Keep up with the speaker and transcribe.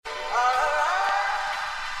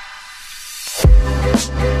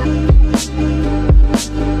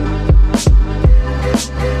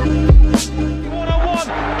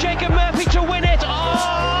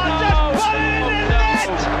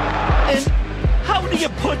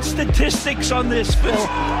Statistics on this film.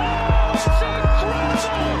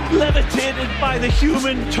 Levitated by the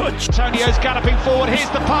human touch. Antonio's galloping forward. Here's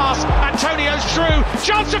the pass. Antonio's through.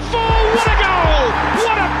 Chance of four. What a goal!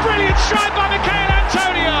 What a brilliant strike by Michail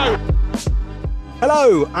Antonio!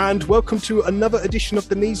 Hello and welcome to another edition of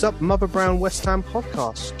the Knees Up Mother Brown West Ham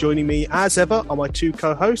podcast. Joining me as ever are my two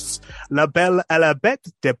co-hosts, La Belle et la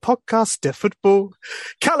Bête de Podcast de Football,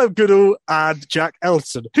 Callum Goodall and Jack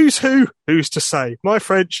Elton. Who's who? Who's to say? My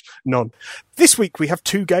French, none. This week we have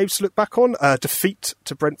two games to look back on, a defeat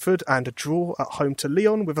to Brentford and a draw at home to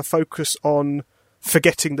Lyon, with a focus on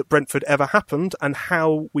forgetting that Brentford ever happened and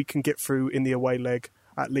how we can get through in the away leg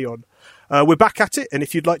at Lyon. We're back at it, and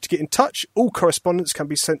if you'd like to get in touch, all correspondence can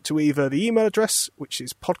be sent to either the email address, which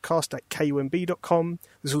is podcast@kumb.com.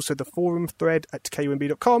 There's also the forum thread at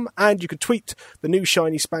kumb.com, and you can tweet the new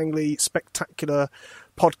shiny spangly spectacular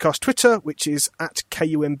podcast Twitter, which is at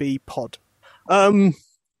kumbpod.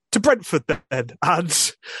 To Brentford then,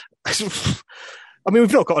 and I mean,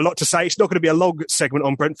 we've not got a lot to say. It's not going to be a long segment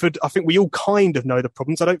on Brentford. I think we all kind of know the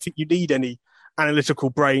problems. I don't think you need any analytical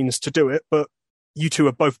brains to do it, but you two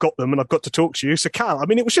have both got them and I've got to talk to you. So Cal, I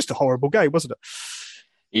mean, it was just a horrible game, wasn't it?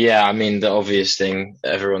 Yeah, I mean, the obvious thing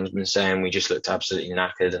everyone's been saying, we just looked absolutely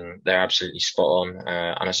knackered, and they're absolutely spot on.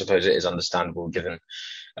 And I suppose it is understandable given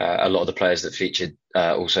a lot of the players that featured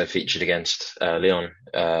also featured against Lyon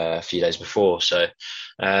a few days before. So,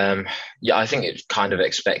 yeah, I think it's kind of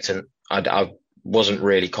expectant. I wasn't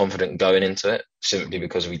really confident going into it, simply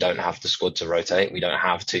because we don't have the squad to rotate. We don't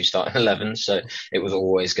have two starting 11s, so it was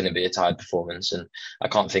always going to be a tired performance. And I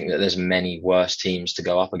can't think that there's many worse teams to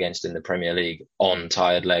go up against in the Premier League on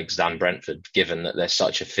tired legs than Brentford, given that they're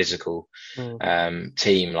such a physical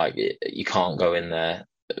team. Like, you can't go in there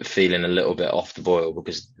feeling a little bit off the boil,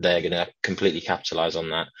 because they're going to completely capitalise on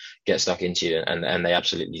that, get stuck into you, and they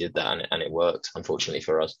absolutely did that, and it worked, unfortunately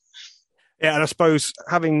for us. Yeah, and I suppose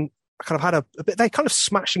having kind of had a bit, they kind of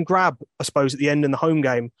smash and grab, I suppose, at the end in the home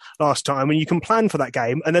game last time, and you can plan for that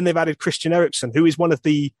game. And then they've added Christian Eriksen, who is one of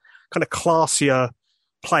the kind of classier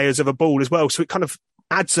players of a ball as well. So it kind of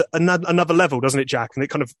adds another level, doesn't it, Jack? And it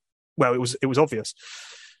kind of, well, it was obvious.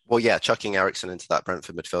 Well, yeah, chucking Eriksen into that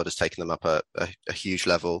Brentford midfield has taken them up a huge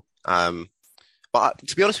level. But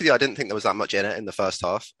to be honest with you, I didn't think there was that much in it in the first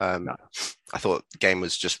half. No. I thought the game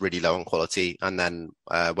was just really low on quality. And then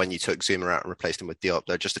when you took Zuma out and replaced him with Diop,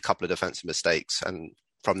 there were just a couple of defensive mistakes. And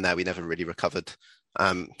from there, we never really recovered.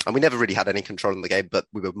 And we never really had any control in the game, but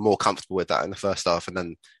we were more comfortable with that in the first half. And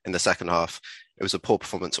then in the second half, it was a poor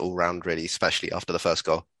performance all round, really, especially after the first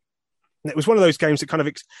goal. And it was one of those games that kind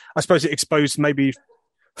of, I suppose it exposed maybe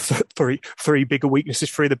three bigger weaknesses,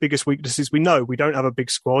 three of the biggest weaknesses we know. We don't have a big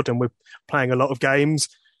squad and we're playing a lot of games.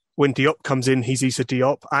 When Diop comes in, he's Issa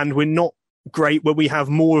Diop, and we're not great when we have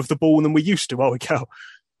more of the ball than we used to, are we, Cal?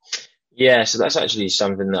 Yeah, so that's actually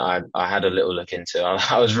something that I had a little look into.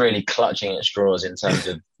 I was really clutching at straws in terms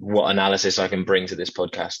of what analysis I can bring to this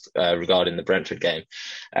podcast regarding the Brentford game.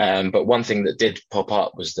 But one thing that did pop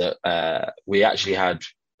up was that we actually had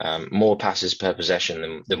more passes per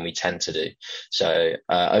possession than we tend to do. So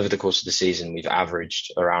over the course of the season, we've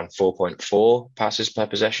averaged around 4.4 passes per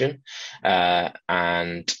possession.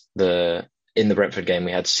 And in the Brentford game,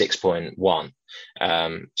 we had 6.1.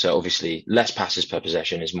 So obviously less passes per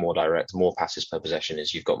possession is more direct. More passes per possession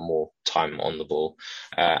is you've got more time on the ball.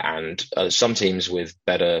 And some teams with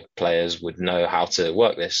better players would know how to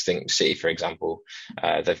work this. Think City, for example.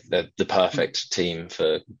 They're the perfect team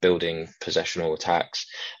for building possessional attacks.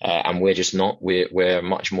 And we're just not. We're a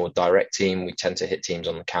much more direct team. We tend to hit teams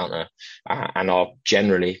on the counter and are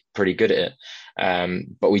generally pretty good at it.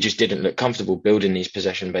 But we just didn't look comfortable building these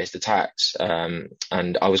possession-based attacks.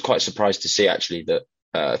 And I was quite surprised to see actually that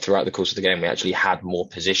throughout the course of the game, we actually had more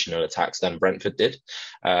positional attacks than Brentford did.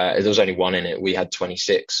 There was only one in it. We had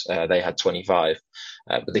 26, they had 25.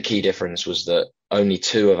 But the key difference was that only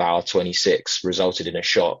 2 of our 26 resulted in a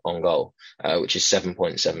shot on goal, which is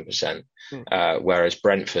 7.7%. Whereas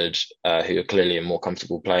Brentford, who are clearly a more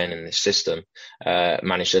comfortable playing in this system,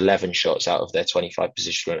 managed 11 shots out of their 25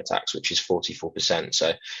 positional attacks, which is 44%.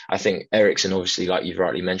 So I think Eriksen, obviously, like you've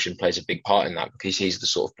rightly mentioned, plays a big part in that, because he's the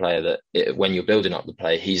sort of player that when you're building up the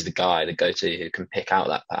play, he's the guy, the go-to who can pick out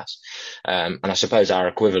that pass. And I suppose our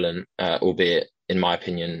equivalent, albeit in my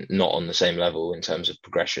opinion, not on the same level in terms of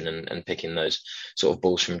progression and picking those sort of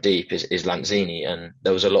balls from deep is Lanzini. And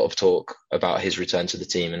there was a lot of talk about his return to the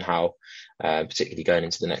team and how, particularly going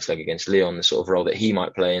into the next leg against Lyon, the sort of role that he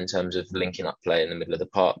might play in terms of linking up play in the middle of the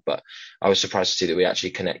park. But I was surprised to see that we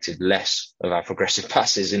actually connected less of our progressive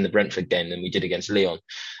passes in the Brentford game than we did against Lyon.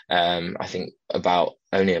 I think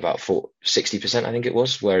only about 60%, I think it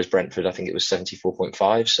was, whereas Brentford, I think it was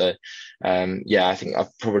 74.5. So, I think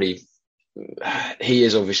he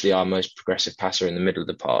is obviously our most progressive passer in the middle of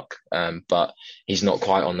the park, but he's not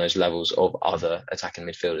quite on those levels of other attacking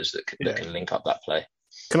midfielders that can link up that play.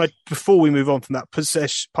 Can I, before we move on from that,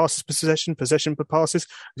 possession per passes?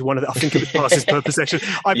 I think it was passes per possession.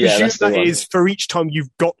 I presume that is for each time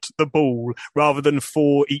you've got the ball rather than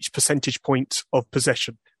for each percentage point of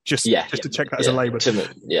possession. Just to check that as a layman.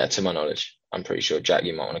 To my knowledge. I'm pretty sure, Jack,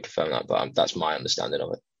 you might want to confirm that, but that's my understanding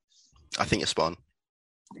of it. I think you're spot on.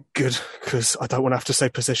 Good, because I don't want to have to say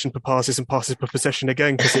possession per passes and passes per possession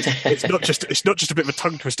again, because it's not just a bit of a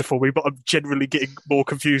tongue twister for me, but I'm generally getting more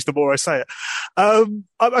confused the more I say it.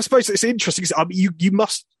 I suppose it's interesting.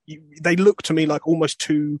 They look to me like almost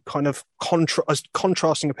two kind of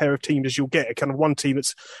contrasting a pair of teams as you'll get. Kind of one team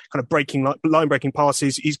that's kind of line breaking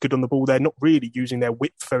passes, is good on the ball. They're not really using their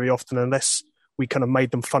width very often unless we kind of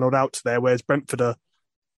made them funneled out to there, whereas Brentford are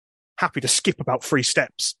happy to skip about 3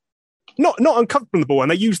 steps. Not uncomfortable on the ball,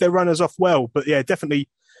 and they use their runners off well, but yeah, definitely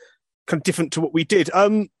kind of different to what we did.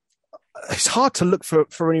 It's hard to look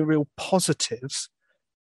for any real positives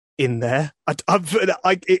in there.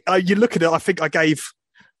 You look at it, I think I gave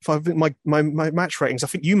my match ratings. I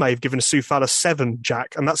think you may have given Soufal a 7,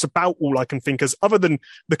 Jack, and that's about all I can think as, other than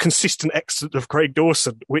the consistent excellence of Craig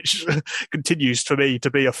Dawson, which continues for me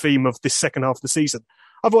to be a theme of this second half of the season.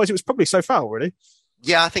 Otherwise, it was probably Soufal, really.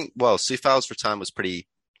 Yeah, I think, Soufal's return was pretty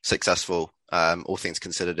successful. All things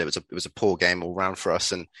considered, it was a poor game all round for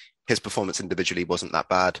us, and his performance individually wasn't that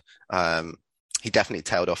bad. He definitely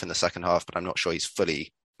tailed off in the second half, but I'm not sure he's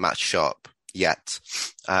fully match sharp yet.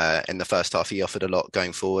 In the first half, he offered a lot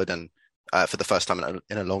going forward, and for the first time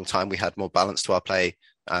in a long time, we had more balance to our play.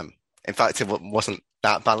 In fact, it wasn't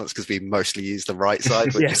that balanced because we mostly used the right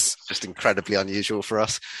side, which is just incredibly unusual for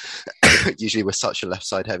us. Usually we're such a left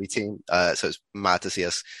side heavy team, so it's mad to see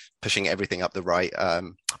us pushing everything up the right.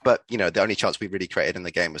 But, the only chance we really created in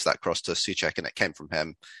the game was that cross to Souček, and it came from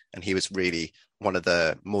him. And he was really one of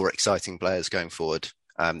the more exciting players going forward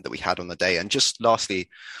that we had on the day. And just lastly,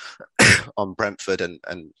 on Brentford and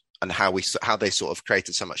how they sort of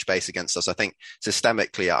created so much space against us. I think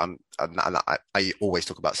systemically, I always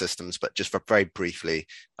talk about systems, but just for very briefly,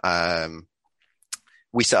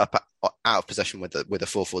 we set up out of possession with a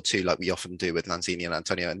 4-4-2 like we often do with Lanzini and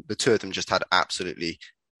Antonio, and the two of them just had absolutely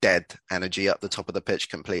dead energy up the top of the pitch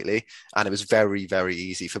completely, and it was very, very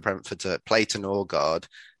easy for Brentford to play to Norgard,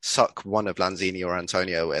 suck one of Lanzini or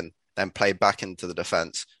Antonio in, then play back into the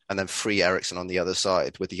defence, and then free Eriksen on the other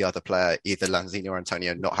side with the other player, either Lanzini or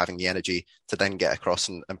Antonio, not having the energy to then get across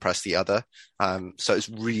and press the other. So it's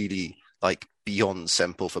really beyond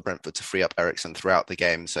simple for Brentford to free up Eriksen throughout the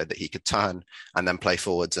game so that he could turn and then play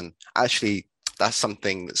forwards. And actually, that's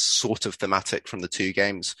something that's sort of thematic from the two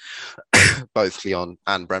games, both Lyon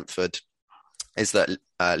and Brentford, is that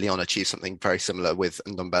Lyon achieved something very similar with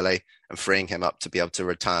Ndombele and freeing him up to be able to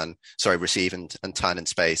receive and turn in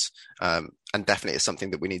space. And definitely it's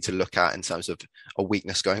something that we need to look at in terms of a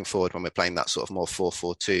weakness going forward when we're playing that sort of more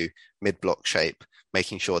 4-4-2 mid-block shape,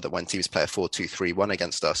 making sure that when teams play a 4-2-3-1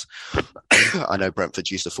 against us, I know Brentford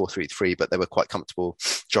used a 4-3-3, but they were quite comfortable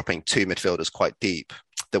dropping 2 midfielders quite deep,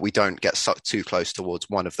 that we don't get sucked too close towards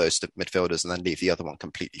one of those midfielders and then leave the other one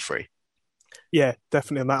completely free. Yeah,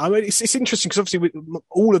 definitely on that. I mean, it's interesting because obviously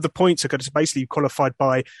all of the points are going to basically qualified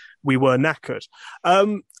by we were knackered.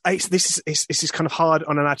 This is kind of hard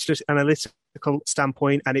on an analytical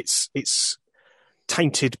standpoint, and it's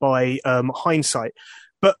tainted by hindsight.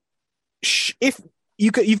 But if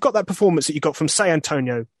you've got that performance that you got from, say,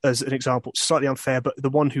 Antonio as an example, slightly unfair, but the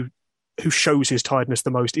one who shows his tiredness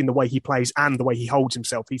the most in the way he plays and the way he holds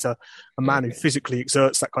himself. He's a man who physically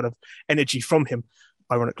exerts that kind of energy from him,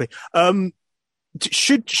 ironically.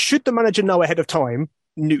 Should the manager know ahead of time,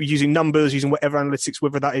 using numbers, using whatever analytics,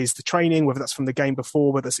 whether that is the training, whether that's from the game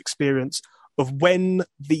before, whether that's experience, of when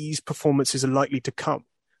these performances are likely to come?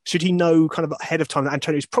 Should he know kind of ahead of time that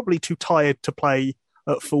Antonio's probably too tired to play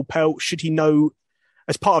at full pelt? Should he know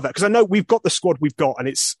as part of that? Because I know we've got the squad we've got, and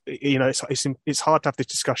it's hard to have this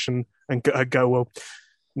discussion and go, well,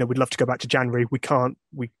 we'd love to go back to January. We can't.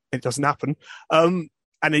 It doesn't happen.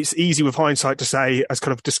 And it's easy with hindsight to say, as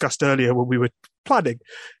kind of discussed earlier when we were planning,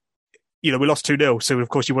 we lost 2-0. So, of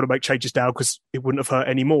course, you want to make changes now because it wouldn't have hurt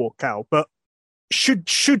any more, Cal. But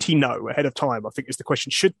should he know ahead of time? I think is the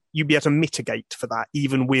question. Should you be able to mitigate for that,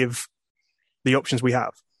 even with the options we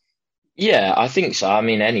have? Yeah, I think so. I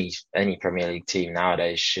mean, any Premier League team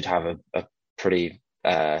nowadays should have a pretty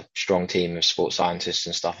strong team of sports scientists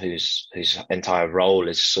and stuff whose entire role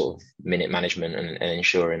is sort of minute management and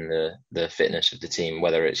ensuring the fitness of the team,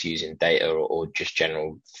 whether it's using data or just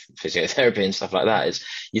general physiotherapy and stuff like that.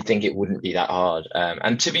 You'd think it wouldn't be that hard.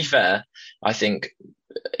 And to be fair, I think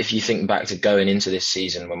if you think back to going into this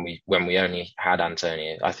season when we only had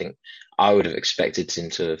Antonio, I think I would have expected him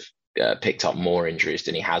to have picked up more injuries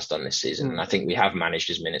than he has done this season. And I think we have managed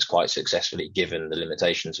his minutes quite successfully given the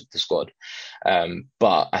limitations of the squad.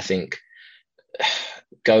 But I think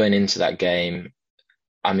going into that game,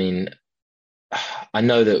 I mean, I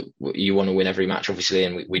know that you want to win every match, obviously,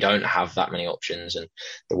 and we don't have that many options. And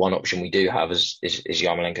the one option we do have is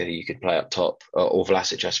Yarmolenko, who you could play up top, or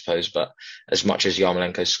Vlasic, I suppose. But as much as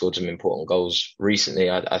Yarmolenko scored some important goals recently,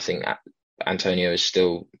 I think Antonio is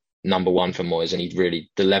still number one for Moyes, and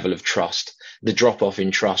the level of trust, the drop off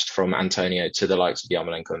in trust from Antonio to the likes of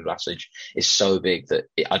Yarmolenko and Vlasic is so big that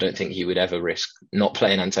I don't think he would ever risk not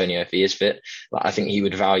playing Antonio if he is fit. But I think he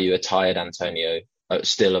would value a tired Antonio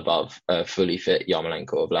still above a fully fit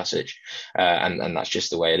Yarmolenko or Vlasic, and that's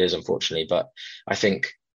just the way it is, unfortunately. But I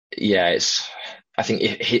think, I think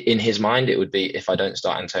in his mind, it would be, if I don't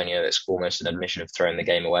start Antonio, it's almost an admission of throwing the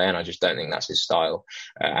game away. And I just don't think that's his style.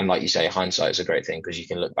 And like you say, hindsight is a great thing because you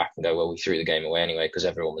can look back and go, well, we threw the game away anyway because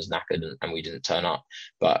everyone was knackered and we didn't turn up.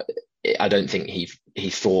 But I don't think he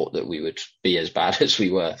thought that we would be as bad as we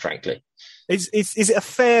were, frankly. Is it a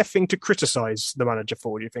fair thing to criticise the manager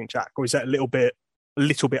for, do you think, Jack? Or is that a little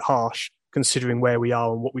bit harsh considering where we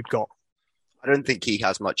are and what we've got? I don't think he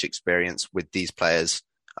has much experience with these players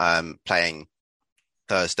playing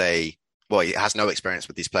Thursday. Well, he has no experience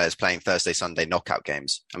with these players playing Thursday, Sunday knockout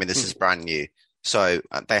games. I mean, this is brand new. So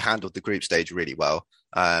they handled the group stage really well,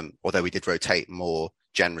 although we did rotate more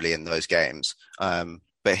generally in those games.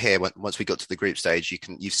 But here, once we got to the group stage,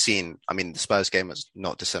 you've seen, I mean, the Spurs game was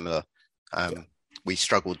not dissimilar. We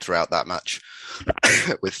struggled throughout that match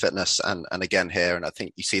with fitness and again here. And I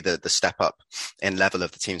think you see the step up in level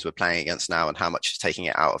of the teams we're playing against now and how much is taking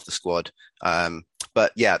it out of the squad.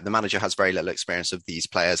 But yeah, the manager has very little experience of these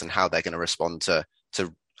players and how they're going to respond to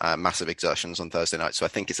massive exertions on Thursday night. So I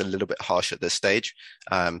think it's a little bit harsh at this stage.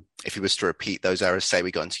 If he was to repeat those errors, say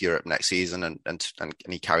we got into Europe next season and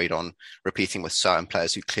he carried on repeating with certain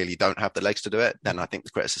players who clearly don't have the legs to do it, then I think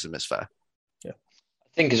the criticism is fair.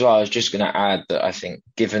 I think as well, I was just going to add that I think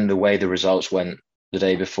given the way the results went the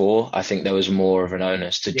day before, I think there was more of an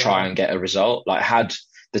onus to try and get a result. Like, had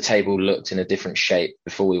the table looked in a different shape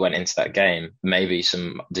before we went into that game, maybe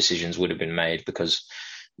some decisions would have been made because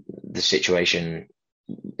the situation,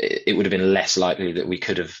 it would have been less likely that we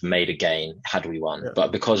could have made a gain had we won. Yeah.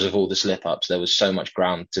 But because of all the slip-ups, there was so much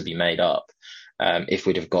ground to be made up. If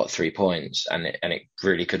we'd have got 3 points, and it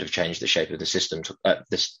really could have changed the shape of the system,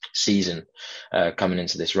 this season coming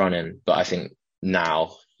into this run-in. But I think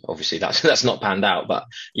now, obviously, that's not panned out. But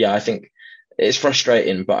yeah, I think it's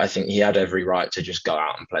frustrating. But I think he had every right to just go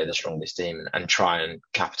out and play the strongest team and try and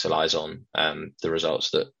capitalise on the results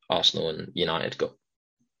that Arsenal and United got.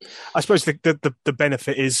 I suppose the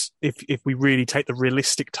benefit is if we really take the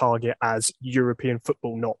realistic target as European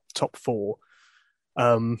football, not top four.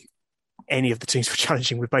 Any of the teams we're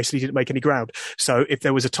challenging with basically didn't make any ground. So if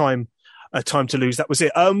there was a time to lose, that was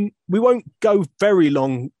it. We won't go very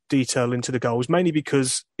long detail into the goals, mainly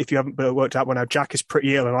because if you haven't worked out one now, Jack is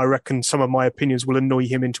pretty ill, and I reckon some of my opinions will annoy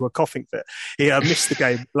him into a coughing fit. He missed the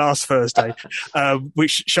game last Thursday,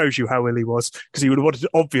 which shows you how ill he was, because he would have wanted,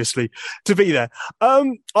 obviously, to be there.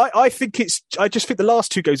 I just think the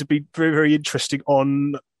last two games have been very, very interesting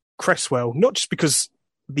on Cresswell, not just because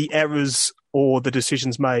the errors or the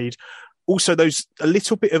decisions made, also those a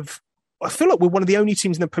little bit of, I feel like we're one of the only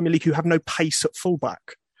teams in the Premier League who have no pace at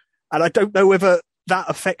fullback. And I don't know whether that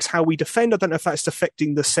affects how we defend. I don't know if that's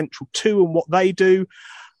affecting the central two and what they do.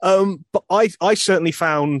 But I certainly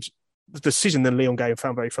found the decision in the Lyon game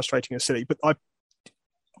found very frustrating and silly. But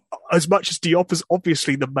as much as Diop is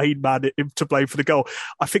obviously the main man to blame for the goal,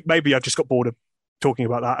 I think maybe I've just got bored of talking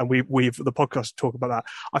about that. And we've the podcast talk about that.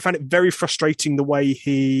 I found it very frustrating the way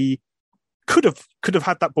he could have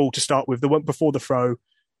had that ball to start with. The one before the throw,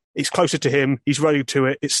 it's closer to him. He's running to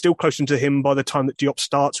it. It's still closer to him by the time that Diop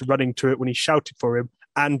starts running to it when he shouted for him,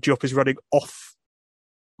 and Diop is running off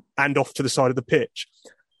to the side of the pitch.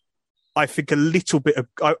 I think a little bit of,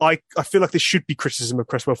 I feel like there should be criticism of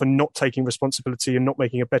Cresswell for not taking responsibility and not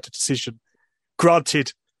making a better decision.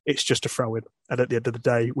 Granted, it's just a throw-in, and at the end of the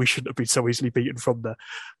day, we shouldn't have been so easily beaten from there.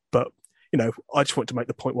 But, I just want to make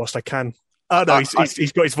the point whilst I can. Oh no,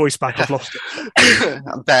 he's got his voice back. I've lost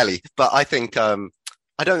it. Barely, but I think I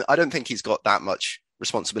don't think he's got that much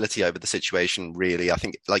responsibility over the situation. Really, I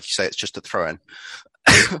think, like you say, it's just a throw-in.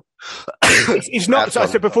 It's not. So I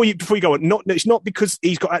said before you go on. It's not because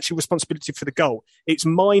he's got actual responsibility for the goal. It's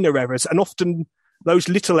minor errors, and often those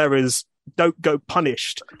little errors don't go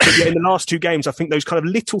punished. But yeah, in the last 2 games, I think those kind of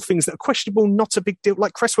little things that are questionable, not a big deal,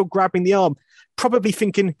 like Cresswell grabbing the arm, probably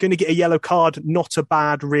thinking going to get a yellow card, not a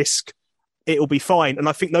bad risk. It'll be fine. And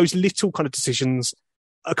I think those little kind of decisions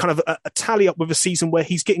are kind of a tally up with a season where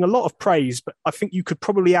he's getting a lot of praise, but I think you could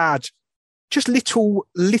probably add just little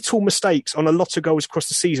mistakes on a lot of goals across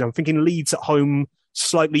the season. I'm thinking Leeds at home,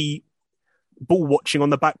 slightly ball watching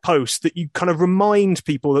on the back post, that you kind of remind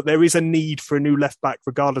people that there is a need for a new left back,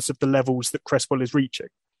 regardless of the levels that Cresswell is reaching.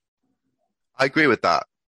 I agree with that.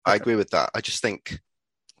 I just think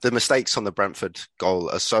the mistakes on the Brentford goal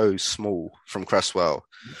are so small from Cresswell.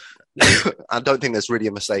 I don't think there's really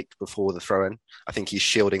a mistake before the throw-in. I think he's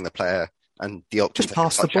shielding the player and Diop just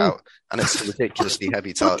pass the ball out, and it's a ridiculously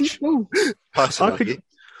heavy touch. Personally,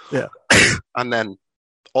 yeah. And then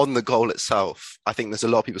on the goal itself, I think there's a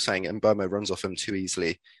lot of people saying Mbeumo runs off him too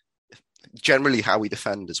easily. Generally, how we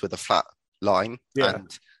defend is with a flat line,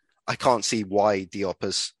 and I can't see why Diop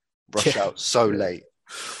has rushed out so late.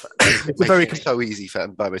 It's so easy for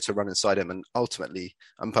Mbeumo to run inside him, and ultimately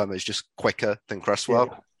Mbeumo is just quicker than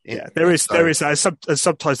Cresswell. Yeah, there is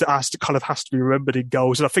sometimes that has to be remembered in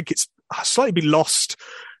goals, and I think it's slightly been lost.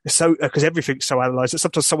 So because everything's so analysed that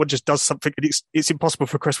sometimes someone just does something and it's impossible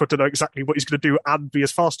for Cresswell to know exactly what he's going to do and be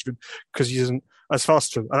as fast as him, because he isn't as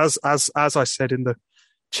fast as him. And as I said in the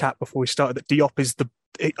chat before we started, that Diop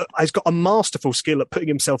has got a masterful skill at putting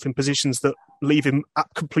himself in positions that leave him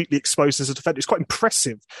completely exposed as a defender. It's quite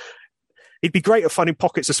impressive. He'd be great at finding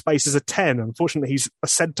pockets of space as a 10. Unfortunately, he's a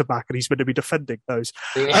centre-back and he's going to be defending those.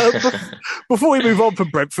 Before we move on from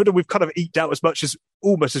Brentford, and we've kind of eked out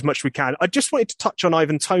almost as much as we can, I just wanted to touch on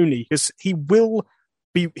Ivan Toney, because he'll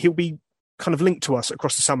be kind of linked to us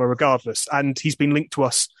across the summer regardless. And he's been linked to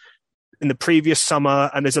us in the previous summer,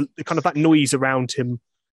 and there's a kind of that noise around him.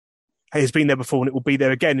 He's been there before and it will be there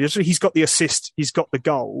again. He's got the assist, he's got the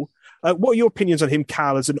goal. What are your opinions on him,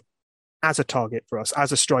 Cal, as a target for us,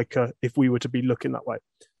 as a striker, if we were to be looking that way?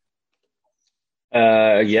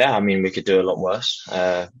 Yeah, I mean, we could do a lot worse.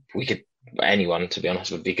 Anyone, to be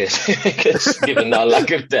honest, would be good, given our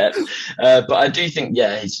lack of depth. But I do think,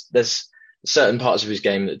 there's certain parts of his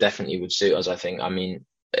game that definitely would suit us, I think. I mean,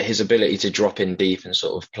 his ability to drop in deep and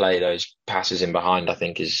sort of play those passes in behind, I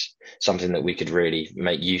think, is something that we could really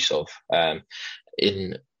make use of.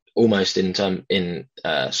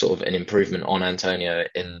 Sort of an improvement on Antonio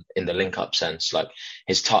in the link up sense. Like,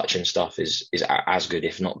 his touch and stuff is as good,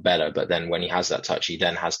 if not better, but then when he has that touch, he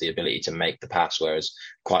then has the ability to make the pass, whereas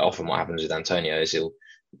quite often what happens with Antonio is he'll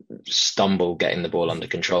stumble getting the ball under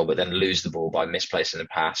control, but then lose the ball by misplacing the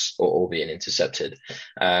pass or being intercepted.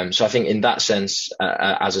 So I think in that sense,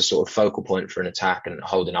 as a sort of focal point for an attack and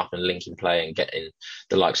holding up and linking play and getting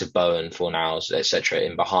the likes of Bowen, Fornals, etc.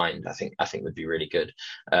 in behind, I think would be really good.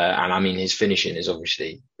 And I mean, his finishing is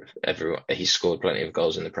obviously he's scored plenty of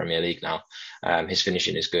goals in the Premier League now. His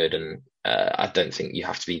finishing is good, and I don't think you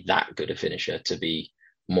have to be that good a finisher to be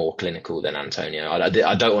more clinical than Antonio. I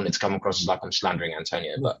don't want it to come across as like I'm slandering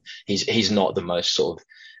Antonio, but he's not the most sort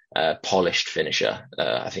of polished finisher.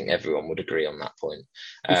 I think everyone would agree on that point.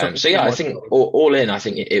 I think all in, I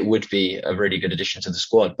think it would be a really good addition to the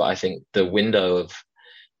squad. But I think the window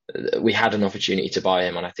we had an opportunity to buy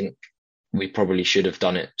him, and I think we probably should have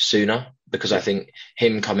done it sooner, because I think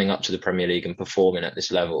him coming up to the Premier League and performing at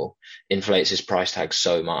this level inflates his price tag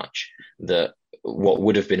so much that what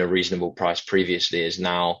would have been a reasonable price previously is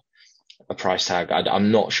now a price tag.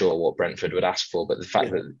 I'm not sure what Brentford would ask for, but the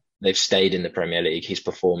fact that they've stayed in the Premier League, he's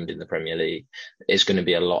performed in the Premier League, is going to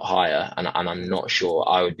be a lot higher. And I'm not sure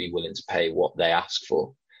I would be willing to pay what they ask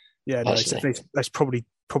for. Yeah, no, let's probably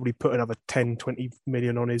put another 10, 20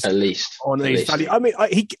 million on his, at least value. I mean,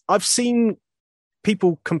 I've seen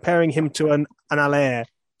people comparing him to an Allaire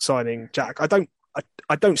signing, Jack. I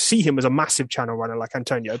don't see him as a massive channel runner like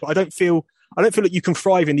Antonio, but I don't feel like you can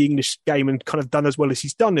thrive in the English game and kind of done as well as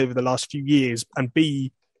he's done over the last few years and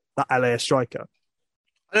be that Allaire striker.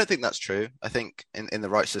 I don't think that's true. I think in the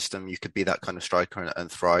right system, you could be that kind of striker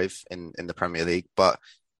and thrive in the Premier League. But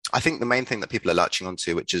I think the main thing that people are latching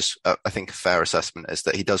onto, which is, I think, a fair assessment, is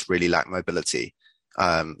that he does really lack mobility.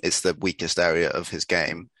 It's the weakest area of his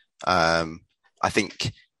game. I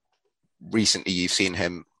think recently you've seen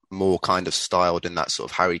him more kind of styled in that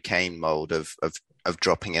sort of Harry Kane mold of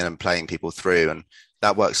dropping in and playing people through. And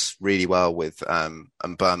that works really well with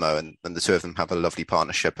Mbeumo, and the two of them have a lovely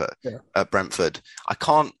partnership at Brentford. I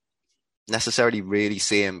can't necessarily really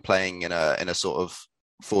see him playing in a sort of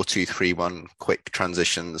 4-2-3-1 quick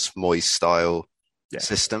transitions Moyes style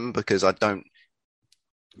system, because I don't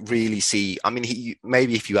really see. I mean,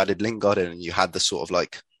 maybe if you added Lingard in and you had the sort of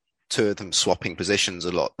like two of them swapping positions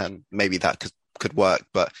a lot, then maybe that could work.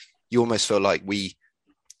 But you almost feel like we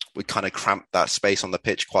kind of cramped that space on the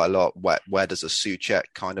pitch quite a lot. Where does a Souček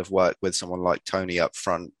kind of work with someone like Tony up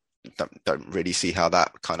front? Don't really see how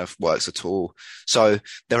that kind of works at all. So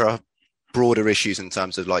there are broader issues in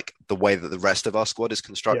terms of like the way that the rest of our squad is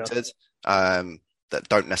constructed that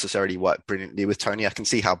don't necessarily work brilliantly with Tony. I can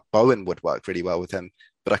see how Bowen would work really well with him,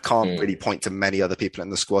 but I can't really point to many other people in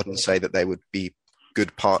the squad and say that they would be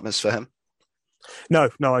good partners for him. No,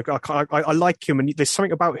 I like him, and there's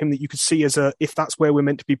something about him that you could see if that's where we're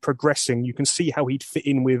meant to be progressing, you can see how he'd fit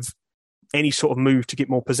in with any sort of move to get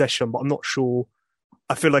more possession, but I'm not sure.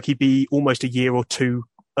 I feel like he'd be almost a year or two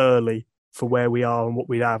early for where we are and what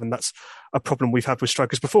we have, and that's a problem we've had with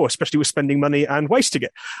strikers before, especially with spending money and wasting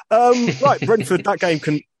it. Right, Brentford, that game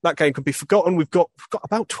can be forgotten. We've got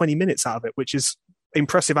about 20 minutes out of it, which is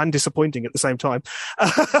impressive and disappointing at the same time.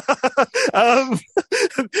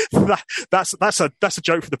 That's a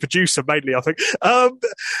joke for the producer mainly, I think.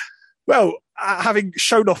 Well, having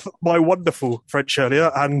shown off my wonderful French earlier,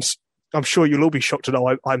 and I'm sure you'll all be shocked to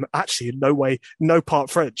know I'm actually in no part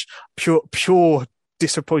French, pure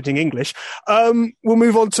disappointing English. We'll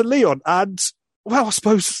move on to Lyon, and well, I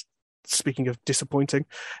suppose speaking of disappointing,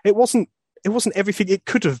 it wasn't everything it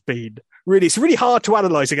could have been. Really, it's really hard to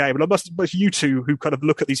analyse a game, and I must you two who kind of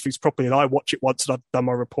look at these things properly, and I watch it once and I've done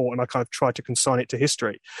my report and I kind of try to consign it to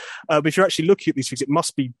history. But if you're actually looking at these things, it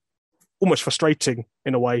must be almost frustrating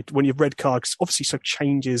in a way when your red card obviously so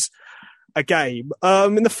changes a game.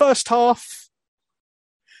 In the first half,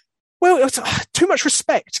 well, it was, too much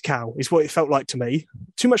respect, Cal, is what it felt like to me.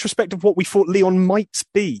 Too much respect of what we thought Lyon might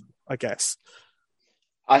be, I guess.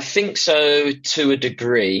 I think so to a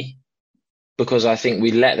degree, because I think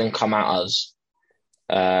we let them come at us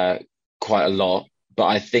quite a lot. But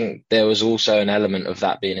I think there was also an element of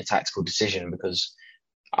that being a tactical decision, because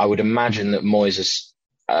I would imagine that Moyes has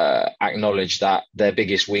acknowledged that their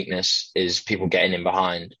biggest weakness is people getting in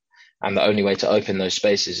behind. And the only way to open those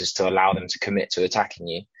spaces is to allow them to commit to attacking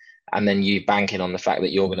you. And then you bank in on the fact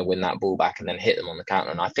that you're going to win that ball back and then hit them on the counter.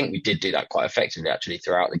 And I think we did do that quite effectively, actually,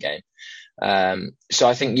 throughout the game. So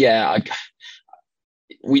I think,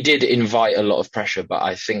 we did invite a lot of pressure, but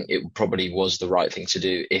I think it probably was the right thing to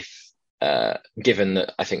do if, given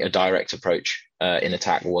that I think a direct approach in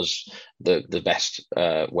attack was the best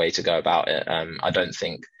way to go about it. I don't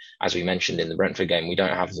think, as we mentioned in the Brentford game, we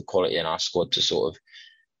don't have the quality in our squad to sort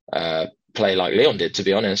of play like Lyon did, to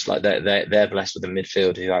be honest. Like they're blessed with a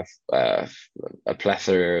midfield who have a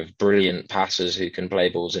plethora of brilliant passers who can play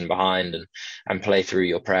balls in behind and play through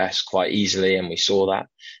your press quite easily, and we saw that.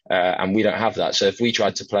 And we don't have that. So if we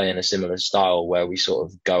tried to play in a similar style where we sort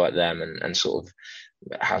of go at them and sort of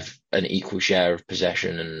have an equal share of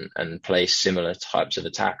possession and play similar types of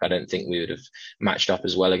attack, I don't think we would have matched up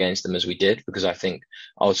as well against them as we did, because I think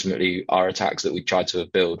ultimately our attacks that we tried to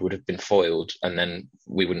have built would have been foiled, and then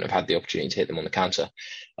we wouldn't have had the opportunity to hit them on the counter.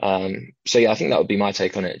 So yeah, I think that would be my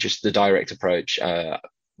take on it. Just the direct approach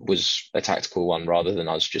was a tactical one rather than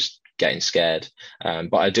us just getting scared.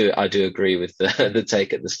 But I do agree with the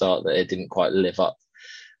take at the start that it didn't quite live up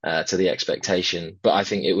to the expectation. But I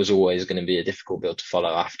think it was always going to be a difficult build to follow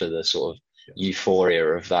after the sort of euphoria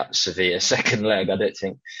of that severe second leg. I don't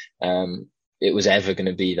think it was ever going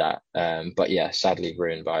to be that. But yeah, sadly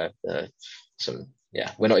ruined by some. Yeah,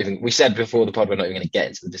 we said before the pod, we're not even going to get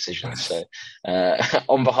into the decisions. So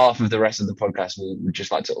on behalf of the rest of the podcast, we would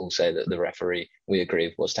just like to all say that the referee, we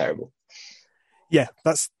agree, was terrible. Yeah,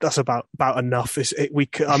 that's about enough.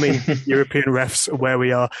 European refs are where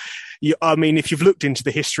we are. If you've looked into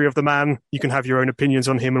the history of the man, you can have your own opinions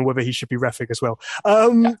on him and whether he should be reffing as well.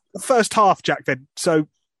 First half, Jack, then. So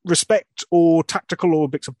respect or tactical or a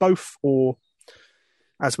mix of both, or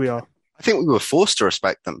as we are? I think we were forced to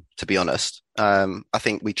respect them, to be honest. I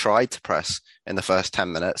think we tried to press in the first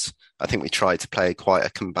 10 minutes. I think we tried to play quite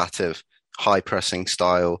a combative, high-pressing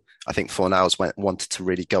style. I think Fornals wanted to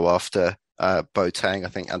really go after Boateng. I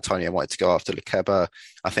think Antonio wanted to go after Lekeba.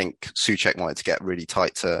 I think Souček wanted to get really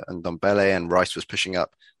tight to Ndombele, and Rice was pushing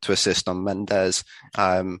up to assist on Mendes.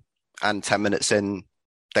 And 10 minutes in,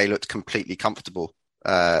 they looked completely comfortable,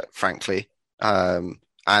 frankly. And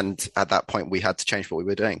at that point, we had to change what we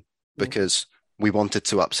were doing, because we wanted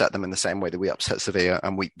to upset them in the same way that we upset Sevilla,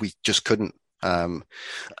 and we just couldn't.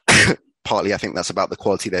 Part partly, I think that's about the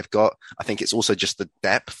quality they've got. I think it's also just the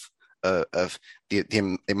depth of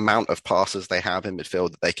the amount of passes they have in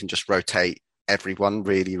midfield that they can just rotate everyone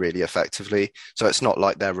really, really effectively. So it's not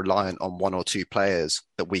like they're reliant on one or two players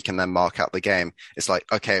that we can then mark out the game. It's like,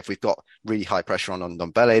 okay, if we've got really high pressure on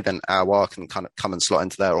Ndombele, then Aouar can kind of come and slot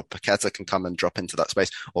into there, or Paqueta can come and drop into that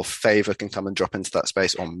space, or Favor can come and drop into that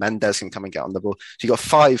space, or Mendes can come and get on the ball. So you've got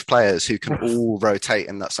 5 players who can all rotate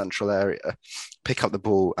in that central area, pick up the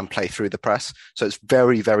ball and play through the press. So it's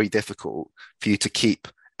very, very difficult for you to keep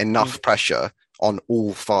enough pressure on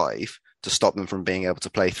all 5 to stop them from being able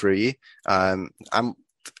to play through you. And I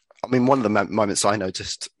mean, one of the moments I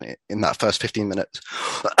noticed in that first 15 minutes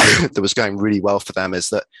that was going really well for them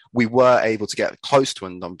is that we were able to get close to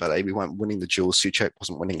Ndombele. We weren't winning the duels. Souček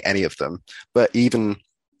wasn't winning any of them. But even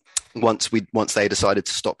once they decided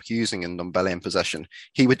to stop using Ndombele in possession,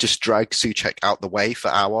 he would just drag Souček out the way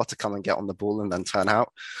for Aouar to come and get on the ball and then turn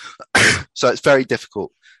out. So it's very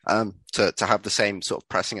difficult to have the same sort of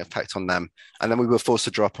pressing effect on them. And then we were forced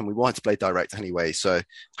to drop, and we wanted to play direct anyway. So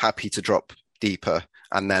happy to drop deeper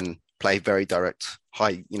and then play very direct,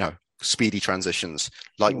 high, speedy transitions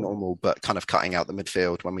like normal, but kind of cutting out the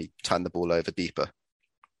midfield when we turn the ball over deeper.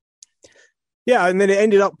 Yeah, and then it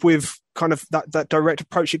ended up with kind of that direct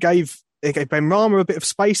approach. It gave Benrahma a bit of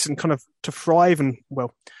space and kind of to thrive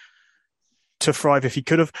if he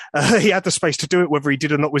could have. He had the space to do it, whether he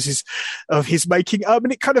did or not was of his making.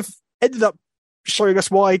 And it kind of ended up showing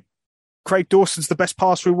us why Craig Dawson's the best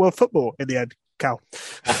passer in world football in the end, Cal.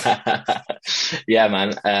 Yeah,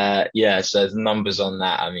 man. So the numbers on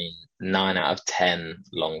that, I mean, 9 out of 10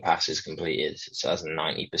 long passes completed. So that's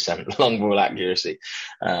 90% long ball accuracy,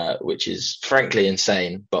 which is frankly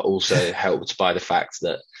insane, but also helped by the fact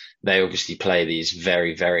that they obviously play these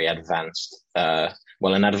very, very advanced,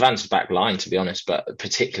 an advanced back line, to be honest, but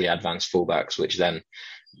particularly advanced fullbacks, which then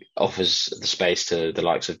offers the space to the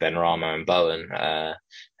likes of Benrahma and Bowen,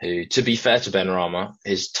 who, to be fair to Benrahma,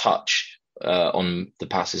 his touch on the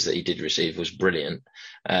passes that he did receive was brilliant.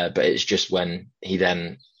 But it's just when he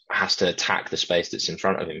then has to attack the space that's in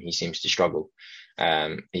front of him, he seems to struggle.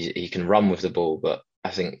 He can run with the ball, but I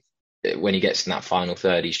think when he gets in that final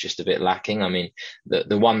third, he's just a bit lacking. I mean,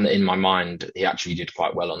 the one that in my mind, he actually did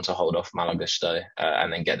quite well on to hold off Malagusto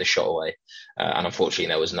and then get the shot away. And unfortunately,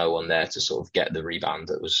 there was no one there to sort of get the rebound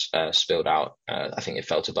that was spilled out. I think it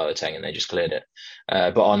fell to Boateng and they just cleared it.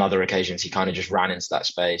 But on other occasions, he kind of just ran into that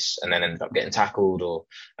space and then ended up getting tackled or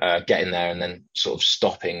getting there and then sort of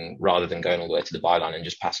stopping rather than going all the way to the byline and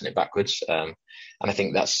just passing it backwards. And I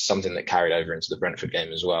think that's something that carried over into the Brentford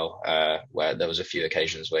game as well, where there was a few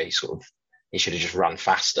occasions where he should have just run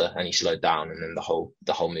faster and he slowed down and then the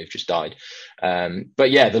whole move just died.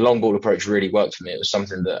 But yeah, the long ball approach really worked for me. It was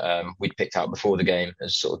something that we'd picked out before the game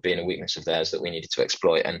as sort of being a weakness of theirs that we needed to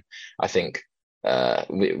exploit. And I think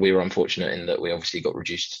we were unfortunate in that we obviously got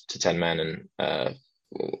reduced to 10 men and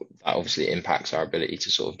that obviously impacts our ability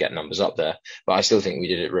to sort of get numbers up there. But I still think we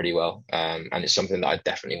did it really well. And it's something that I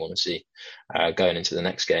definitely want to see going into the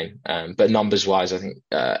next game. But numbers wise, I think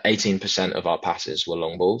 18% of our passes were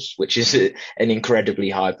long balls, which is an incredibly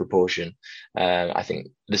high proportion. I think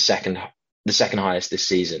the second highest this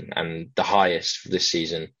season and the highest for this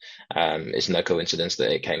season is no coincidence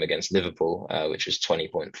that it came against Liverpool, which was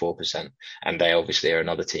 20.4%. And they obviously are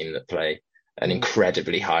another team that play an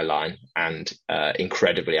incredibly high line and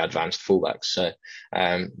incredibly advanced fullbacks. So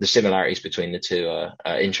the similarities between the two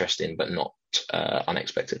are interesting, but not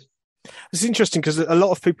unexpected. It's interesting because a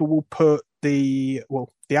lot of people will put the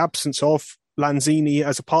absence of Lanzini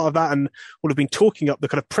as a part of that and will have been talking up the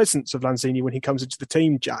kind of presence of Lanzini when he comes into the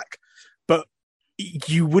team, Jack. But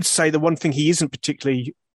you would say the one thing he isn't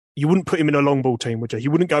particularly, you wouldn't put him in a long ball team, would you?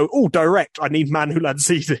 You wouldn't go, direct, I need Manu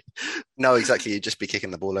Lanzini. No, exactly. You'd just be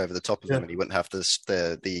kicking the ball over the top of him and you wouldn't have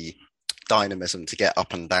the dynamism to get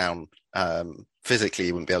up and down. Physically,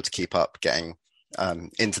 you wouldn't be able to keep up getting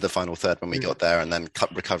into the final third when we got there and then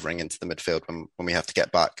recovering into the midfield when we have to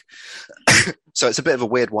get back. So it's a bit of a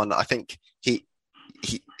weird one. I think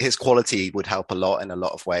his quality would help a lot in a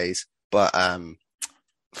lot of ways, but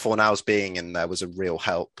Fornals being in there was a real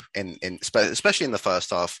help especially in the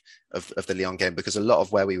first half of the Lyon game, because a lot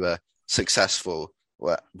of where we were successful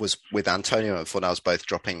was with Antonio and Fornals both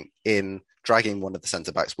dropping in, dragging one of the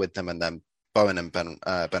centre backs with them, and then Bowen and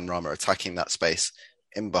Benrahma attacking that space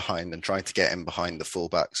in behind and trying to get in behind the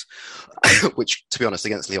fullbacks, which, to be honest,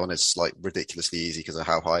 against Lyon is like ridiculously easy because of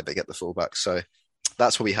how high they get the fullbacks. So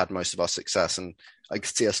that's where we had most of our success, and I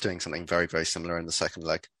could see us doing something very, very similar in the second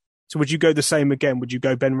leg. So would you go the same again? Would you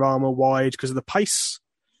go Benrahma wide because of the pace?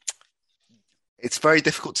 It's very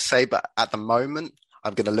difficult to say, but at the moment,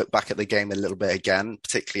 I'm going to look back at the game a little bit again,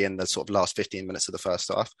 particularly in the sort of last 15 minutes of the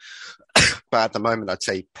first half. But at the moment, I'd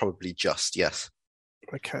say probably just yes.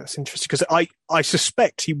 Okay, that's interesting because I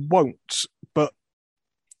suspect he won't, but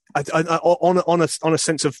on a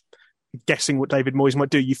sense of guessing what David Moyes might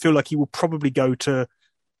do, you feel like he will probably go to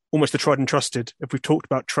almost the tried and trusted. If we've talked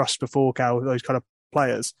about trust before, Cal, those kind of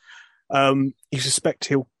players, you suspect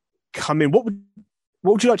he'll come in. What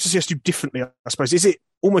would you like to see us do differently? I suppose, is it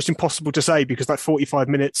almost impossible to say because like 45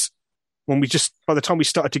 minutes, when by the time we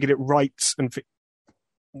started to get it right and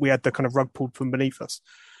we had the kind of rug pulled from beneath us.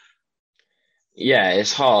 Yeah,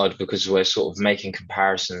 it's hard because we're sort of making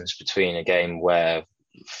comparisons between a game where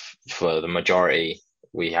for the majority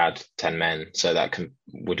we had 10 men, so that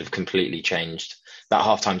would have completely changed. That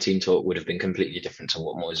halftime team talk would have been completely different to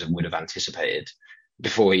what Moyes would have anticipated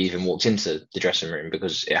before he even walked into the dressing room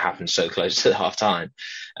because it happened so close to the halftime.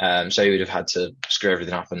 So he would have had to screw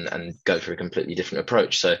everything up and go for a completely different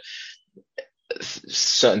approach. So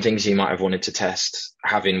certain things he might have wanted to test,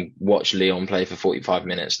 having watched Lyon play for 45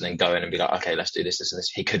 minutes and then go in and be like, okay, let's do this and this,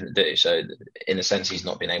 he couldn't do. So in a sense, he's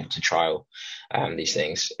not been able to trial these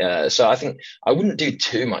things. So I think I wouldn't do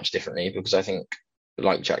too much differently because I think,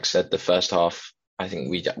 like Jack said, the first half, I think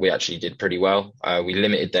we actually did pretty well. We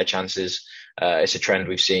limited their chances. It's a trend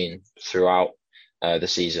we've seen throughout the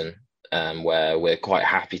season. Where we're quite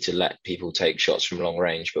happy to let people take shots from long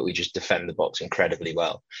range, but we just defend the box incredibly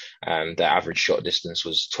well. Their average shot distance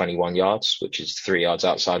was 21 yards, which is 3 yards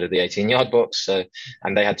outside of the 18-yard box. So,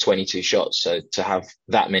 and they had 22 shots. So to have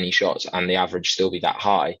that many shots and the average still be that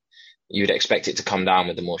high, you'd expect it to come down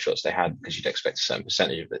with the more shots they had because you'd expect a certain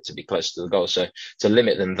percentage of it to be close to the goal. So to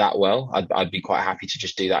limit them that well, I'd be quite happy to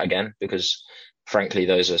just do that again because frankly,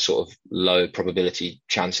 those are sort of low probability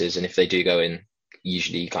chances. And if they do go in,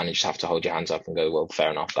 usually you kind of just have to hold your hands up and go, well,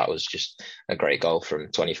 fair enough. That was just a great goal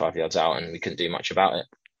from 25 yards out and we couldn't do much about it.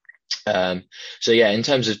 So yeah, in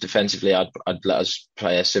terms of defensively, I'd let us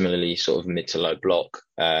play a similarly sort of mid to low block.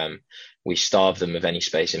 We starved them of any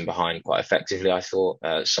space in behind quite effectively, I thought.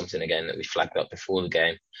 Something again that we flagged up before the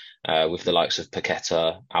game with the likes of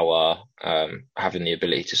Paqueta, Aouar, having the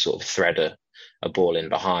ability to sort of thread a ball in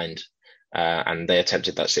behind. And they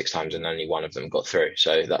attempted that 6 times and only one of them got through.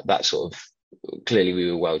 So that sort of clearly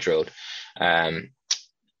we were well drilled.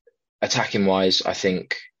 Attacking wise, I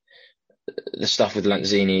think the stuff with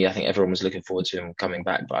Lanzini, I think everyone was looking forward to him coming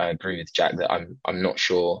back, but I agree with Jack that I'm not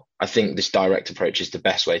sure. I think this direct approach is the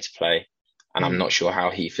best way to play, and I'm not sure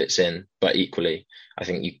how he fits in. But equally, I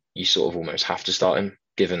think you sort of almost have to start him,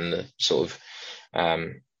 given the sort of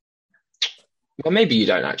well, maybe you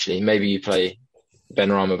don't actually. Maybe you play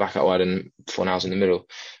Benrahma back out wide and Fornals in the middle.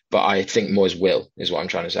 But I think Moyes will, is what I'm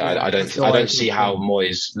trying to say. I don't see how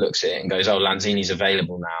Moyes looks at it and goes, oh, Lanzini's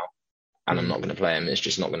available now and I'm not going to play him. It's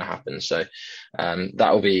just not going to happen. So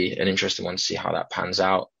that will be an interesting one to see how that pans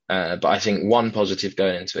out. But I think one positive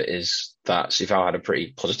going into it is that Soufal had a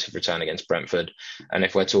pretty positive return against Brentford. And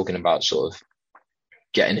if we're talking about sort of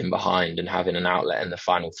getting in behind and having an outlet in the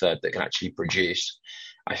final third that can actually produce,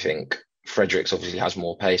 I think Fredericks obviously has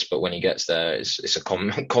more pace, but when he gets there, it's a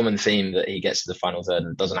common theme that he gets to the final third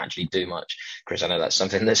and doesn't actually do much. Chris, I know that's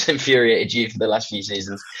something that's infuriated you for the last few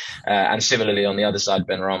seasons. And similarly, on the other side,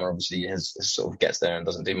 Benrahma obviously has sort of gets there and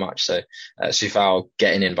doesn't do much. So Soufal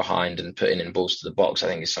getting in behind and putting in balls to the box, I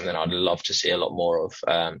think is something I'd love to see a lot more of.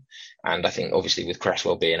 And I think obviously with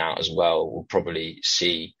Cresswell being out as well, we'll probably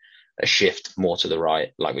see a shift more to the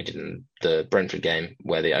right, like we did in the Brentford game,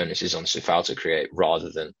 where the onus is on Soufal to create rather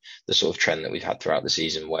than the sort of trend that we've had throughout the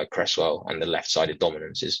season, where Cresswell and the left-sided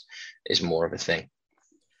dominance is more of a thing.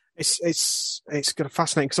 It's going to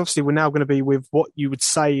fascinate because obviously we're now going to be with what you would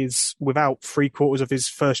say is without 3/4 of his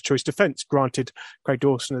first choice defence. Granted, Craig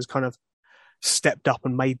Dawson has kind of stepped up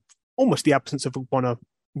and made almost the absence of one a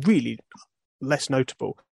really less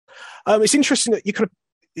notable. It's interesting that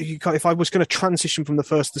if I was going to transition from the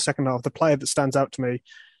first to the second half, the player that stands out to me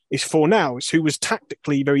is Fornals, who was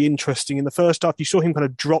tactically very interesting in the first half. You saw him kind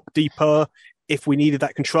of drop deeper if we needed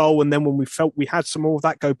that control, and then when we felt we had some more of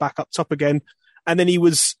that, go back up top again. And then he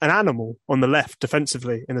was an animal on the left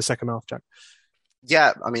defensively in the second half, Jack.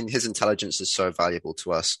 Yeah, I mean, his intelligence is so valuable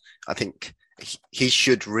to us. I think he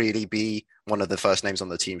should really be one of the first names on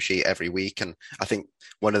the team sheet every week. And I think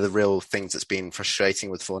one of the real things that's been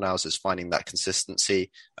frustrating with Fornals is finding that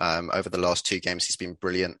consistency. Over the last 2 games, he's been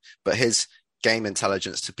brilliant. But his game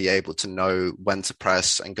intelligence to be able to know when to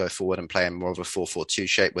press and go forward and play in more of a 4-4-2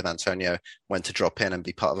 shape with Antonio, when to drop in and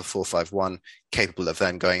be part of a 4-5-1, capable of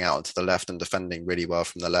then going out onto the left and defending really well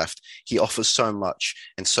from the left. He offers so much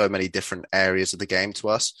in so many different areas of the game to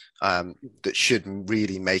us that should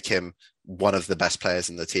really make him one of the best players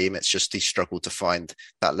in the team. It's just he struggled to find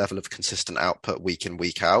that level of consistent output week in,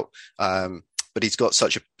 week out. But he's got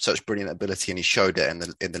such brilliant ability, and he showed it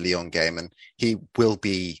in the Lyon game. And he will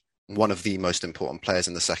be one of the most important players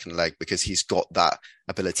in the second leg because he's got that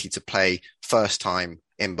ability to play first time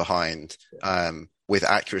in behind with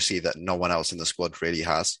accuracy that no one else in the squad really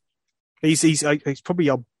has. He's probably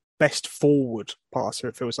our best forward passer.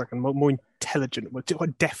 It feels like, and more intelligent,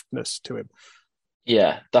 with deftness to him.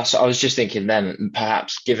 Yeah, I was just thinking then,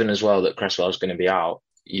 perhaps given as well that Cresswell's going to be out,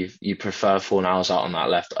 you prefer Fornals out on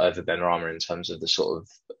that left over Benrahma in terms of the sort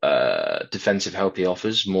of defensive help he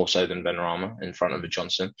offers, more so than Benrahma in front of a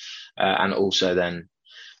Johnson. And also then,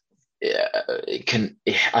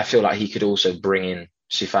 I feel like he could also bring in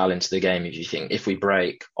Soufal into the game if we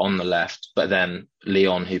break on the left, but then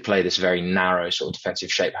Lyon, who play this very narrow sort of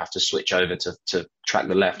defensive shape, have to switch over to track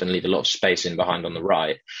the left and leave a lot of space in behind on the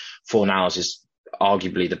right. Fornals is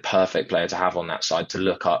arguably the perfect player to have on that side to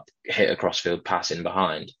look up, hit a crossfield pass in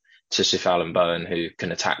behind to Soufal and Bowen, who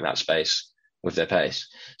can attack that space with their pace.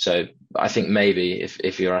 So I think maybe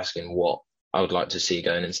if you're asking what I would like to see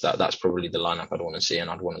going into that, that's probably the lineup I'd want to see, and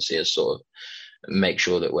I'd want to see us sort of make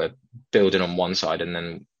sure that we're building on one side and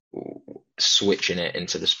then switching it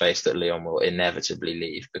into the space that Lyon will inevitably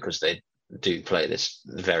leave, because they do play this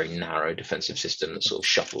very narrow defensive system that sort of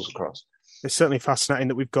shuffles across. It's certainly fascinating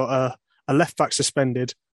that we've got a left back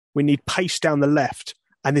suspended. We need pace down the left,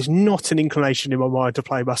 and there's not an inclination in my mind to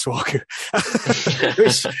play Masuaku.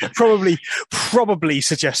 Which probably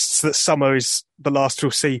suggests that summer is the last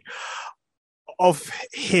we'll see of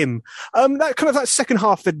him. That second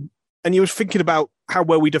half, and you were thinking about how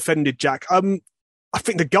well we defended, Jack. I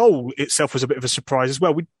think the goal itself was a bit of a surprise as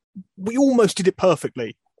well. We almost did it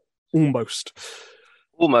perfectly. Almost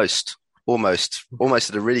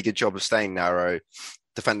did a really good job of staying narrow,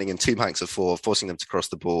 defending in two banks of four, forcing them to cross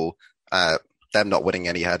the ball, them not winning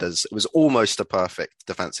any headers. It was almost a perfect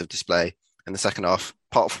defensive display in the second half,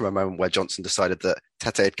 apart from a moment where Johnson decided that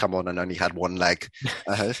Tete had come on and only had one leg,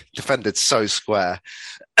 defended so square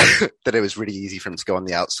that it was really easy for him to go on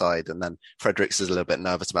the outside. And then Fredericks is a little bit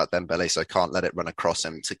nervous about Dembele, so can't let it run across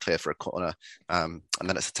him to clear for a corner. And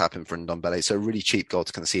then it's a tap in for Ndombele. So a really cheap goal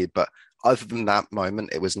to concede. But other than that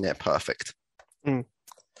moment, it was near perfect.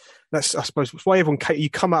 That's, I suppose, why everyone you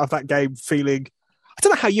come out of that game feeling. I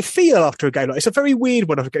don't know how you feel after a game like it's a very weird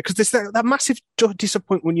one because there's that massive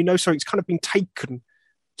disappointment when you know something's kind of been taken,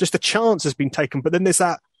 just a chance has been taken, but then there's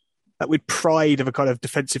that with pride of a kind of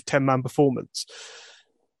defensive 10-man performance.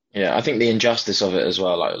 Yeah, I think the injustice of it as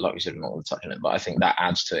well, like we said, I'm not going to touch on it, but I think that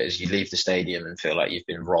adds to it is you leave the stadium and feel like you've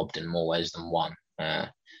been robbed in more ways than one,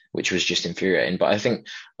 which was just infuriating. But I think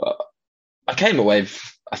I came away,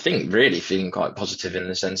 I think, really feeling quite positive in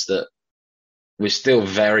the sense that we're still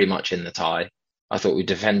very much in the tie. I thought we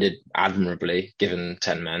defended admirably, given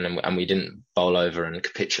 10 men, and we didn't bowl over and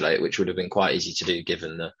capitulate, which would have been quite easy to do,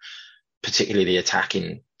 given particularly the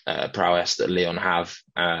attacking prowess that Lyon have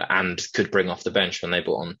and could bring off the bench when they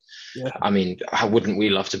brought on. Yeah. I mean, how wouldn't we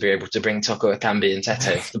love to be able to bring Toko Ekambi and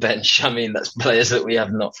Tete off the bench? I mean, that's players that we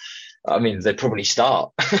have not. I mean, they'd probably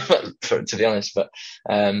start, to be honest. But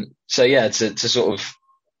so yeah, to sort of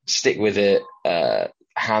stick with it.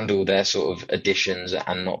 Handle their sort of additions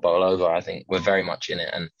and not bowl over. I think we're very much in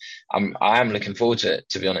it, and I am looking forward to it.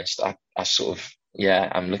 To be honest,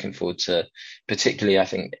 I'm looking forward to, particularly I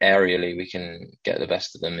think aerially we can get the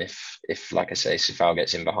best of them if like I say, Soufal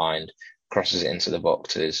gets in behind, crosses it into the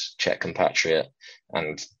box to his Czech compatriot,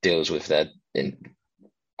 and deals with their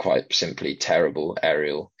quite simply terrible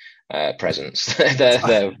aerial presence.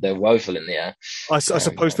 they're woeful in the air. I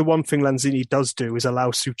suppose the one thing Lanzini does do is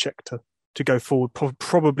allow Souček to go forward,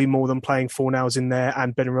 probably more than playing Fornals in there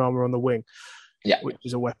and Benrahma on the wing, which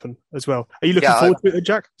is a weapon as well. Are you looking forward to it,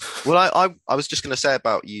 Jack? Well, I was just going to say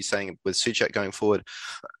about you saying with Souček going forward,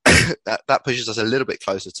 that pushes us a little bit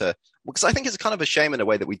closer to, because I think it's kind of a shame in a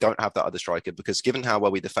way that we don't have that other striker, because given how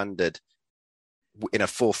well we defended in a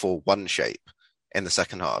 4-4-1 shape in the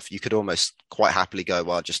second half, you could almost quite happily go,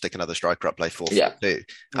 well, just stick another striker up, play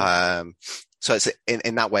 4-4-2. So it's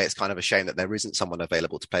in that way, it's kind of a shame that there isn't someone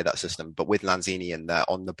available to play that system. But with Lanzini in there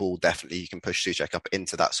on the ball, definitely you can push Souček up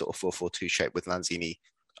into that sort of 4-4-2 shape with Lanzini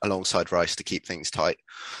alongside Rice to keep things tight.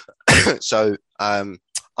 So I'm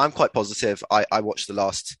quite positive. I watched the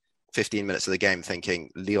last 15 minutes of the game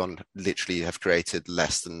thinking Lyon literally have created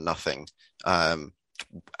less than nothing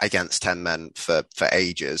against 10 men for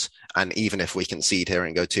ages. And even if we concede here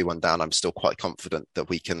and go 2-1 down, I'm still quite confident that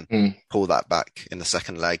we can pull that back in the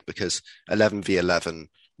second leg, because 11v11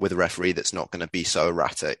 with a referee that's not going to be so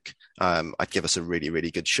erratic, I'd give us a really, really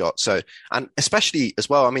good shot. So, and especially as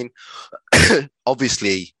well, I mean,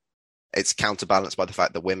 obviously it's counterbalanced by the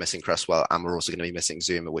fact that we're missing Cresswell and we're also going to be missing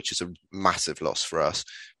Zuma, which is a massive loss for us.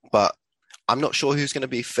 But I'm not sure who's going to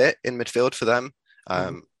be fit in midfield for them.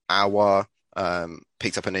 Aouar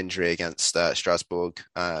picked up an injury against Strasbourg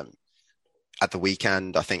at the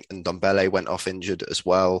weekend. I think Ndombele went off injured as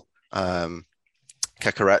well.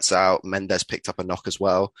 Kekaret's out. Mendes picked up a knock as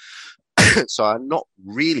well. So I'm not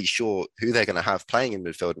really sure who they're going to have playing in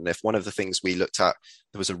midfield. And if one of the things we looked at,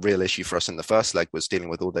 there was a real issue for us in the first leg, was dealing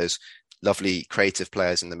with all those lovely creative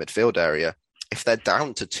players in the midfield area. If they're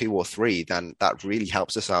down to 2 or 3, then that really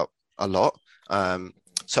helps us out a lot. So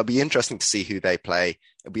it'll be interesting to see who they play.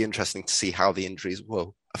 It'll be interesting to see how the injuries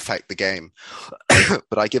will affect the game.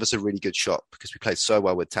 But I give us a really good shot because we played so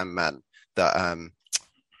well with 10 men that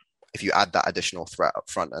if you add that additional threat up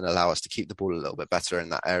front and allow us to keep the ball a little bit better in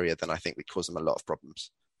that area, then I think we'd cause them a lot of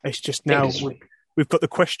problems. It's just now we've got the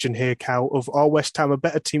question here, Cal, of are West Ham a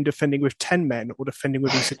better team defending with 10 men or defending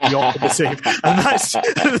with the opposite? And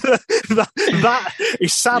that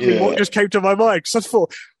is sadly what just came to my mind. Because I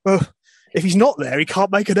thought, well, if he's not there, he can't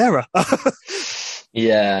make an error.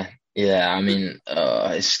 Yeah. I mean,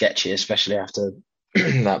 it's sketchy, especially after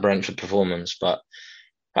that Brentford performance. But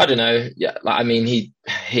I don't know. Yeah, I mean, he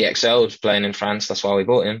excelled playing in France. That's why we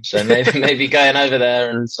bought him. So maybe going over there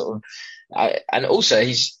and sort of, and also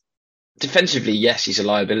he's defensively, yes, he's a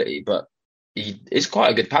liability, but he is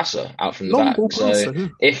quite a good passer out from the back. So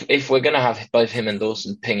if we're going to have both him and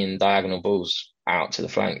Dawson pinging diagonal balls out to the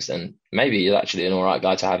flanks, then maybe he's actually an all right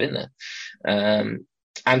guy to have in there. And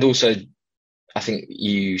also, I think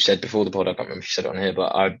you said before the pod, I can't remember if you said it on here,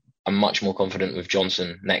 but I'm much more confident with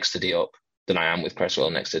Johnson next to Diop than I am with Cresswell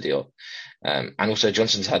next to Diop. And also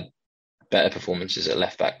Johnson's had better performances at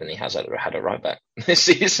left back than he has had a right back this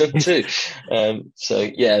season too. So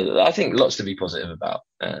yeah, I think lots to be positive about.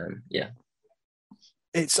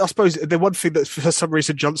 It's, I suppose, the one thing that for some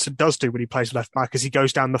reason Johnson does do when he plays left back is he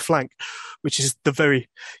goes down the flank, which is the very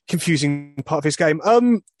confusing part of his game.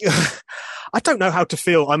 I don't know how to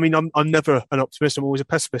feel. I mean, I'm never an optimist. I'm always a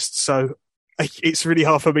pessimist. So it's really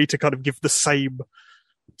hard for me to kind of give the same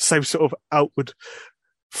sort of outward,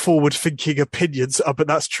 forward-thinking opinions. But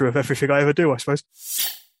that's true of everything I ever do, I suppose.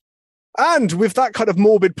 And with that kind of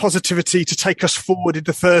morbid positivity to take us forward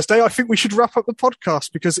into Thursday, I think we should wrap up the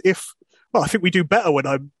podcast because I think we do better when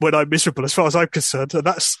I'm miserable, as far as I'm concerned, and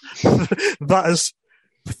that has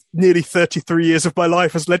nearly 33 years of my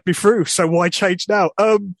life has led me through. So why change now?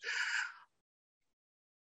 I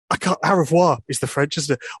can't. Au revoir is the French,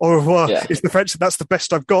 isn't it? Au revoir is the French, and that's the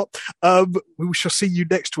best I've got. We shall see you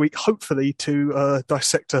next week, hopefully, to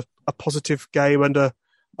dissect a positive game and a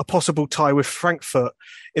possible tie with Frankfurt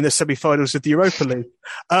in the semi-finals of the Europa League.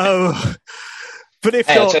 But if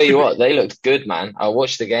not, I'll tell you what, they looked good, man. I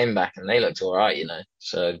watched the game back and they looked all right,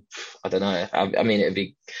 So I don't know. I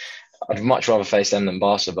mean, I'd much rather face them than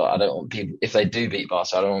Barca, but I don't want people, if they do beat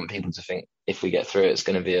Barca, I don't want people to think if we get through, it's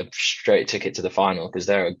going to be a straight ticket to the final because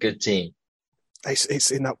they're a good team.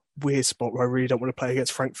 It's in that weird spot where I really don't want to play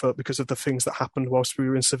against Frankfurt because of the things that happened whilst we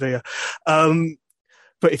were in Sevilla.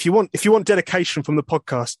 But if you want dedication from the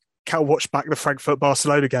podcast, Cal watched back the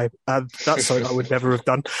Frankfurt-Barcelona game, and that's something I would never have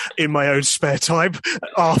done in my own spare time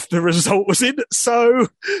after the result was in. So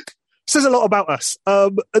says a lot about us.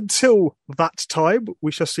 Until that time,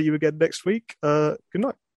 we shall see you again next week. Good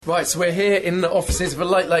night. Right, so we're here in the offices of a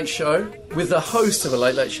Late Late Show with the host of a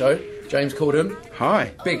Late Late Show, James Corden.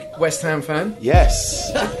 Hi. Big West Ham fan.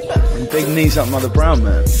 Yes. I'm big Knees Up Mother Brown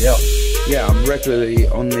man. Yeah. Yeah, I'm regularly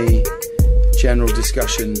on the general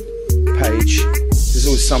discussion page. There's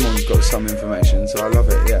always someone who's got some information, so I love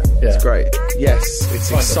it, yeah. It's great. Yes, it's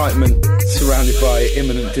excitement surrounded by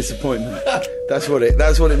imminent disappointment. That's what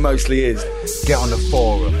it mostly is. Get on the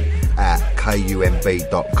forum at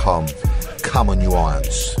kumb.com. Come on, you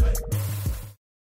irons.